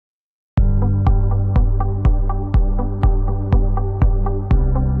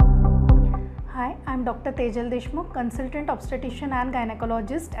Dr. Tejal Deshmukh, Consultant Obstetrician and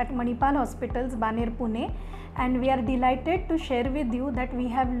Gynecologist at Manipal Hospitals, Baner, Pune, and we are delighted to share with you that we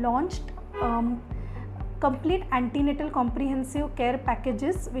have launched complete antenatal comprehensive care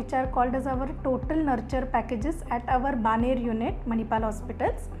packages which are called as our total nurture packages at our Baner unit, Manipal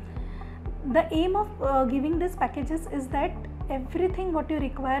Hospitals. The aim of giving these packages is that everything what you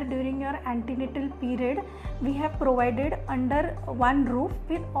require during your antenatal period we have provided under one roof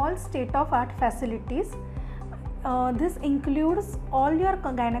with all state-of-art facilities. This includes all your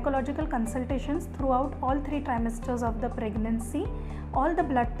gynecological consultations throughout all 3 trimesters of the pregnancy, all the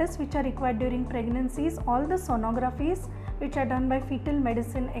blood tests which are required during pregnancies, all the sonographies which are done by fetal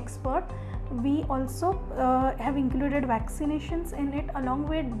medicine expert. We also have included vaccinations in it along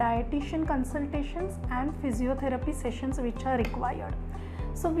with dietitian consultations and physiotherapy sessions which are required.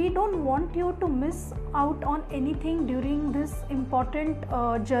 So we don't want you to miss out on anything during this important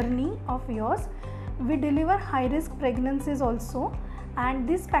journey of yours. We deliver high risk pregnancies also, and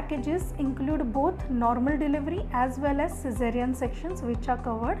these packages include both normal delivery as well as cesarean sections which are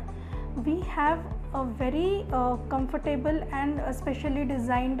covered. We have a very comfortable and specially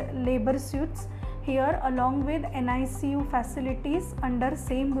designed labor suites here along with NICU facilities under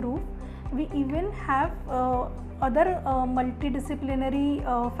same roof. We even have other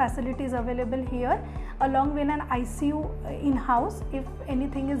multidisciplinary facilities available here along with an ICU in-house if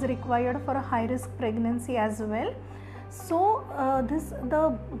anything is required for a high-risk pregnancy as well. So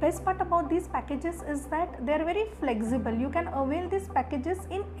the best part about these packages is that they are very flexible. You can avail these packages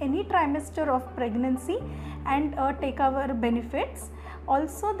in any trimester of pregnancy and take our benefits.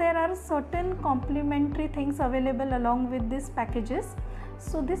 Also there are certain complementary things available along with these packages.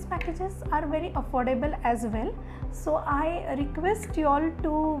 So these packages are very affordable as well. So I request you all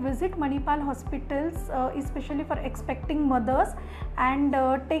to visit Manipal Hospitals especially for expecting mothers and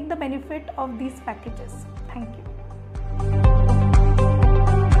take the benefit of these packages. Thank you.